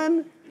you're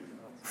doing?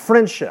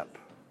 Friendship.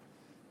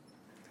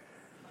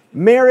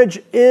 Marriage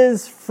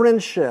is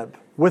friendship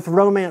with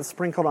romance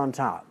sprinkled on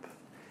top.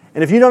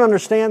 And if you don't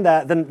understand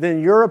that,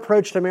 then your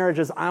approach to marriage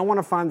is, I want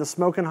to find the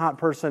smoking hot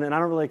person, and I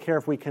don't really care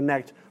if we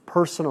connect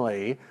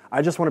personally.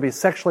 I just want to be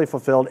sexually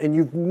fulfilled, and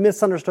you've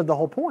misunderstood the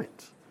whole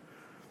point.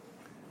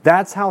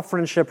 That's how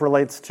friendship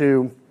relates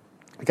to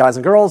guys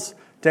and girls,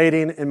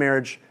 dating, and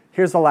marriage.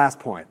 Here's the last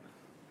point.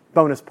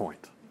 Bonus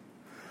point.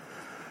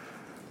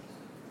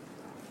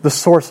 The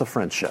source of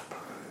friendship.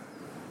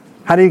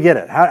 How do you get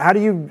it? How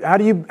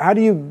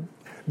do you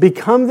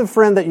become the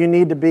friend that you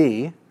need to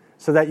be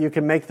so that you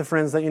can make the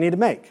friends that you need to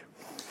make?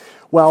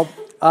 Well,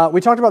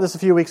 we talked about this a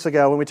few weeks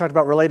ago when we talked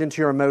about relating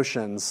to your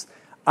emotions.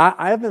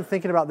 I have been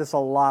thinking about this a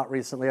lot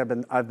recently.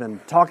 I've been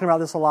talking about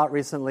this a lot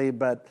recently,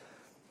 but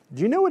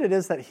do you know what it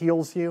is that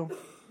heals you?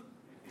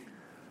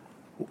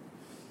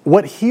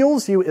 What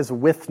heals you is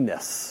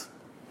withness.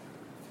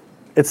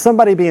 It's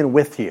somebody being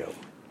with you.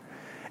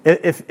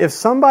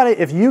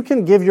 If you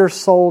can give your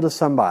soul to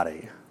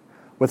somebody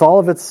with all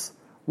of its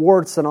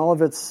warts and all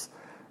of its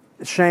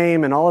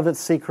shame and all of its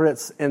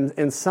secrets,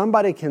 and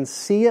somebody can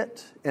see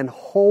it and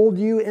hold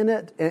you in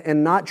it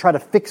and not try to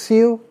fix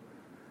you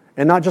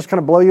and not just kind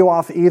of blow you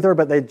off either,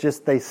 but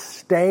they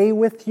stay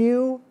with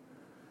you,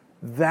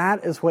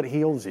 that is what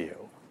heals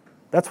you.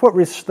 That's what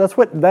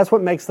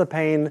makes the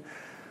pain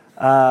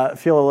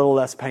feel a little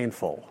less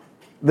painful.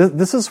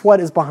 This is what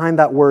is behind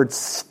that word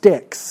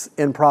sticks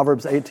in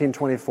Proverbs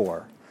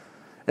 18:24.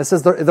 It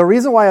says, the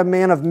reason why a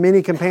man of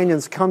many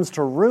companions comes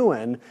to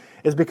ruin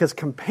is because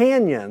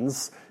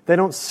companions, they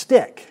don't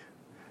stick.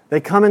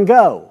 They come and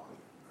go.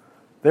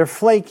 They're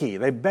flaky.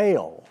 They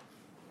bail.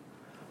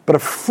 But a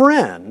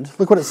friend,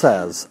 look what it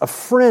says, a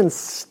friend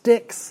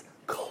sticks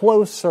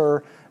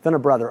closer than a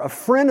brother. A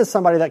friend is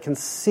somebody that can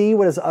see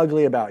what is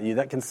ugly about you,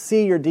 that can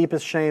see your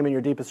deepest shame and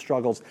your deepest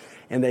struggles,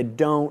 and they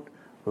don't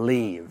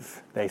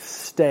leave. They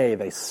stay.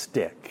 They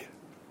stick.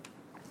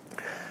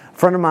 A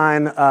friend of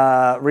mine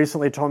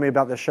recently told me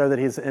about this show that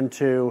he's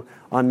into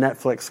on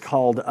Netflix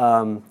called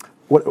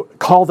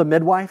Call the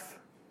Midwife.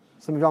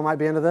 Some of y'all might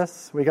be into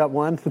this. We got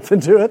one that's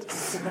into it.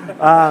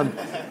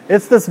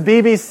 It's this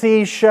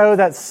BBC show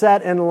that's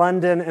set in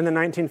London in the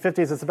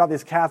 1950s. It's about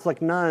these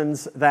Catholic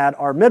nuns that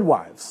are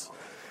midwives.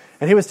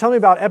 And he was telling me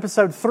about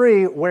episode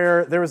 3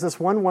 where there was this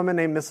one woman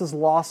named Mrs.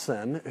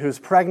 Lawson who's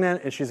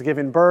pregnant and she's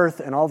giving birth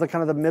and all the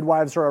kind of the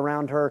midwives are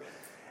around her.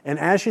 And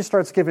as she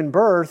starts giving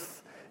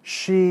birth,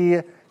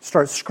 she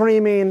starts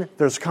screaming.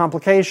 There's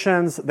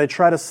complications. They're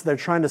trying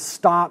to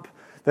stop.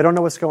 They don't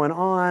know what's going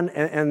on.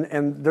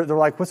 And they're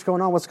like, what's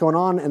going on? What's going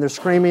on? And they're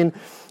screaming.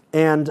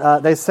 And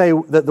they say,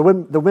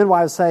 the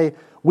midwives say,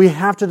 we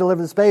have to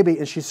deliver this baby.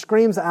 And she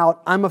screams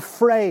out, I'm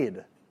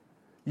afraid.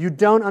 You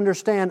don't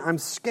understand. I'm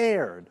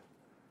scared.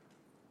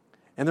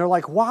 And they're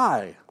like,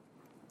 why?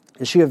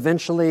 And she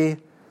eventually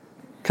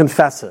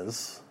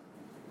confesses,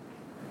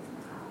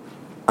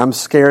 I'm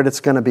scared it's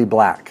going to be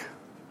black.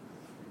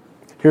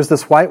 Here's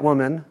this white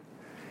woman,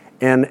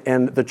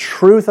 and the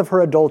truth of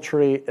her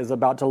adultery is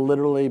about to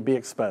literally be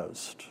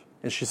exposed.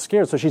 And she's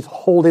scared, so she's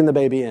holding the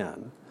baby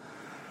in.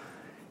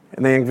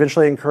 And they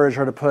eventually encourage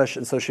her to push,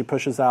 and so she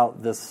pushes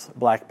out this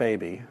black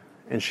baby.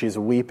 And she's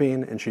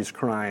weeping, and she's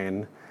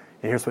crying.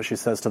 And here's what she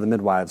says to the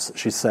midwives.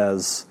 She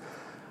says,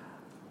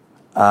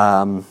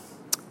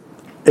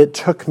 it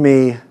took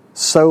me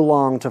so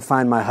long to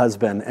find my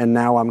husband, and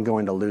now I'm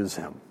going to lose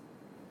him.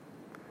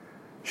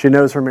 She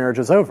knows her marriage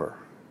is over.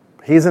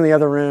 He's in the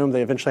other room.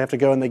 They eventually have to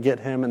go and they get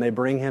him, and they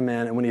bring him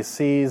in. And when he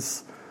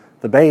sees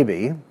the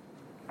baby,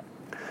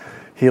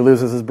 he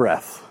loses his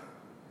breath.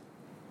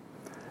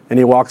 And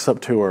he walks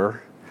up to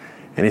her,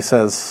 and he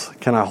says,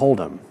 can I hold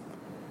him?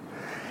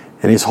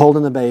 And he's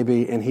holding the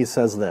baby, and he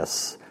says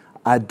this,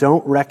 I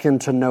don't reckon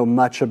to know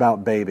much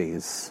about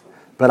babies,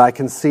 but I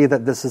can see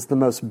that this is the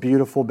most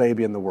beautiful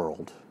baby in the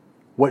world.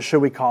 What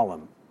should we call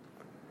him?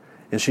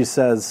 And she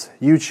says,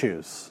 you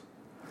choose.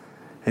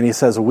 And he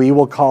says, we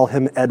will call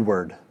him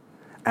Edward,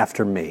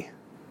 after me.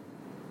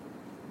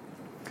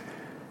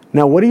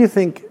 Now, what do you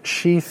think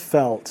she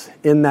felt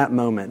in that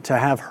moment to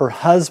have her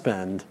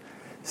husband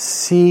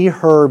see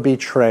her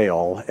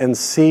betrayal and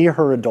see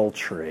her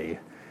adultery,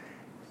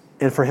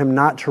 and for him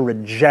not to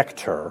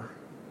reject her,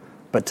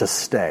 but to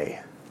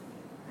stay?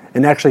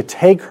 And actually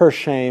take her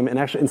shame and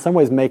actually in some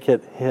ways make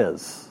it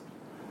his.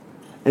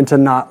 And to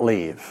not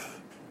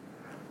leave.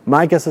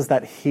 My guess is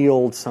that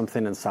healed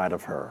something inside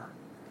of her.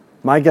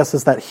 My guess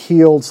is that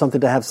healed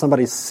something to have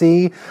somebody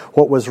see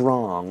what was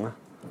wrong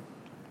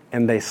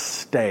and they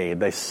stayed,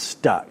 they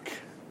stuck.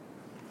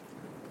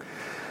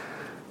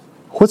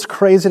 What's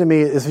crazy to me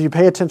is if you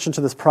pay attention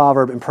to this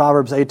proverb in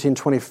Proverbs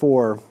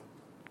 18:24,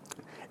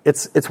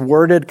 it's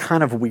worded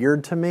kind of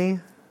weird to me.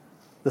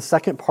 The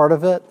second part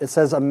of it, it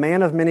says, a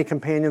man of many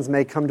companions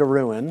may come to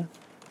ruin.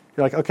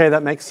 You're like, okay,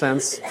 that makes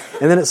sense.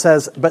 And then it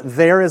says, but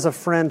there is a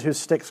friend who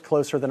sticks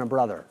closer than a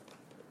brother.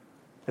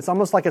 It's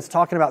almost like it's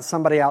talking about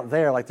somebody out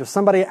there. Like there's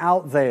somebody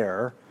out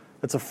there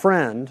that's a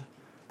friend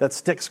that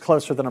sticks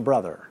closer than a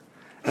brother.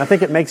 And I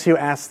think it makes you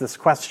ask this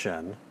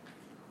question,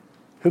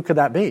 who could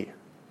that be?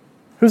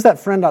 Who's that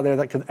friend out there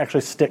that could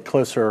actually stick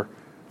closer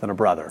than a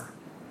brother?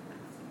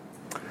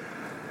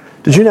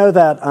 Did you know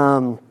that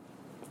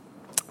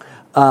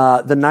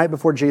the night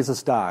before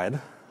Jesus died,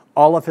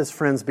 all of his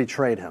friends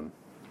betrayed him?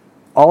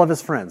 All of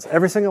his friends,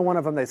 every single one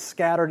of them, they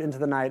scattered into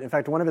the night. In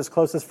fact, one of his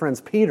closest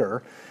friends,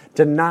 Peter,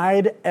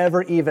 denied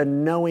ever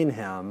even knowing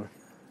him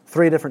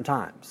 3 different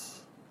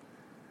times.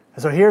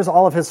 And so here's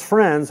all of his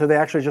friends who they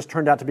actually just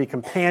turned out to be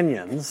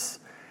companions.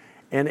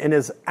 And in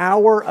his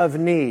hour of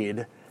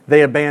need,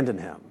 they abandoned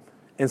him.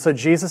 And so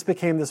Jesus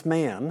became this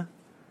man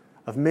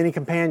of many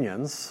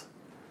companions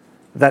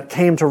that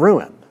came to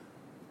ruin.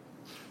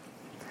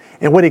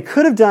 And what he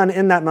could have done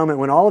in that moment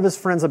when all of his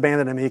friends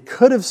abandoned him, he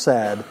could have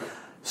said,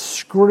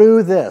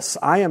 screw this.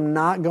 I am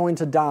not going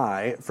to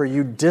die for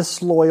you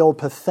disloyal,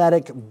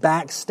 pathetic,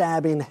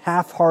 backstabbing,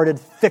 half-hearted,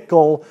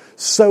 fickle,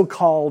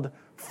 so-called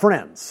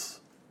friends.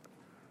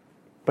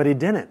 But he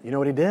didn't. You know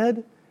what he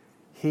did?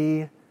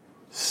 He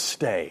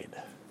stayed.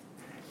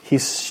 He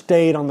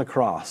stayed on the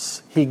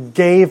cross. He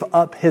gave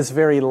up his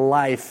very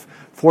life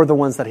for the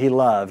ones that he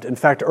loved. In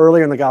fact,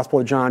 earlier in the Gospel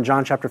of John,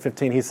 John chapter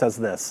 15, he says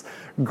this,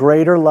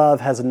 "Greater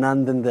love has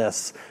none than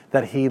this,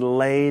 that he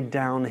laid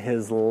down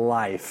his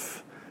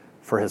life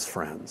for his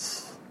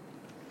friends."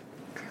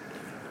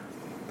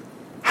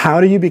 How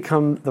do you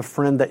become the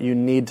friend that you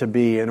need to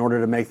be in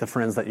order to make the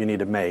friends that you need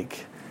to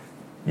make?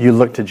 You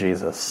look to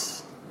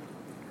Jesus,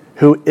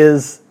 who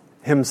is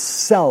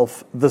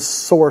himself the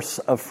source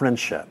of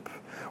friendship.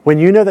 When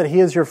you know that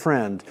he is your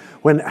friend,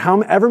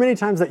 however many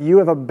times that you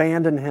have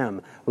abandoned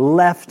him,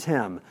 left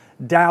him,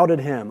 doubted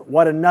him,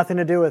 wanted nothing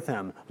to do with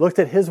him, looked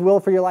at his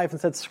will for your life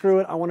and said, screw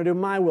it, I want to do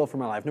my will for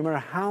my life. No matter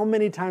how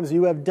many times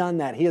you have done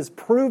that, he has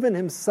proven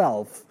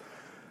himself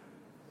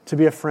to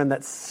be a friend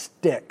that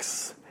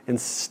sticks and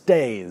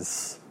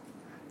stays.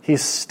 He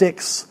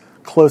sticks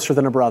closer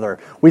than a brother.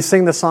 We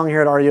sing the song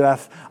here at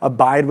RUF,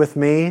 "Abide with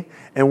Me,"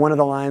 and one of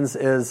the lines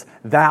is,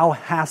 "Thou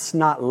hast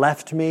not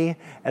left me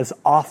as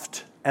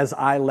oft as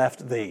I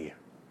left thee,"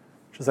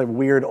 which is a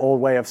weird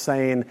old way of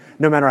saying,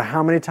 no matter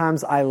how many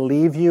times I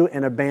leave you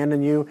and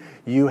abandon you,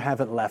 you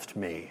haven't left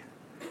me.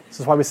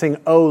 This is why we sing,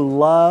 "Oh,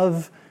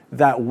 love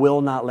that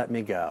will not let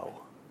me go."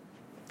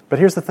 But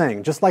here's the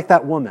thing, just like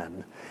that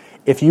woman,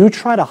 if you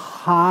try to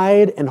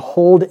hide and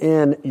hold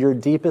in your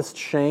deepest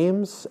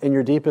shames and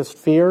your deepest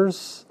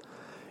fears,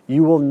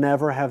 you will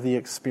never have the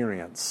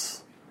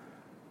experience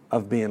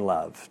of being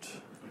loved.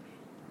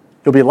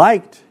 You'll be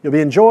liked, you'll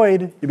be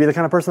enjoyed, you'll be the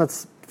kind of person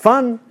that's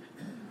fun,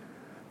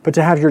 but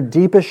to have your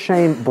deepest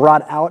shame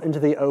brought out into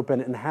the open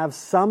and have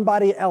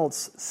somebody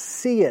else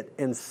see it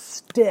and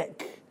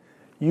stick,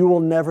 you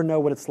will never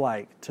know what it's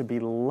like to be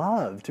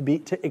loved,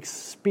 to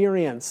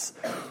experience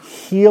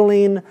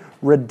healing,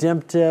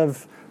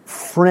 redemptive,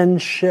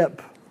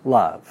 friendship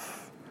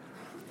love.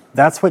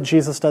 That's what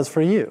Jesus does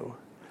for you.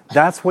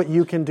 That's what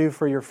you can do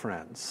for your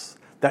friends.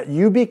 That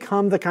you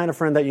become the kind of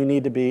friend that you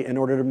need to be in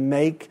order to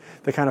make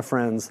the kind of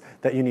friends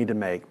that you need to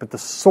make. But the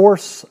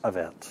source of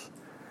it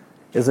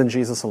is in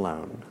Jesus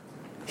alone.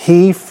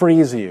 He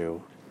frees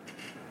you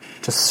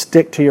to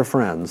stick to your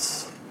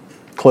friends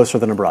closer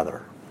than a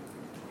brother.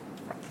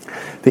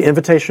 The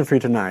invitation for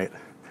you tonight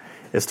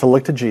is to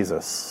look to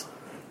Jesus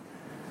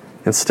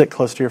and stick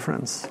close to your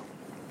friends.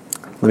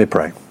 Let me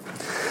pray.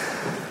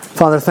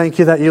 Father, thank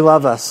you that you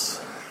love us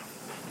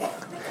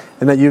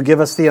and that you give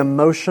us the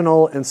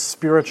emotional and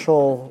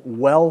spiritual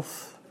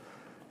wealth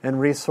and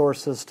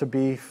resources to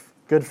be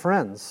good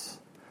friends.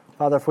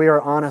 Father, if we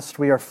are honest,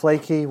 we are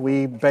flaky,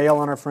 we bail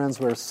on our friends,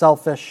 we're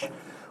selfish,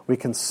 we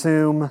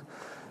consume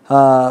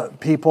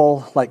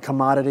people like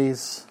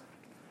commodities.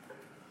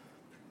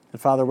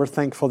 And Father, we're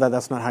thankful that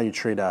that's not how you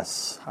treat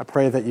us. I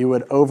pray that you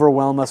would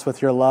overwhelm us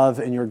with your love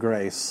and your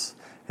grace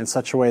in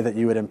such a way that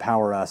you would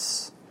empower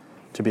us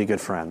to be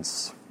good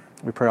friends.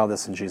 We pray all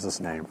this in Jesus'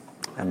 name.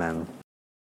 Amen.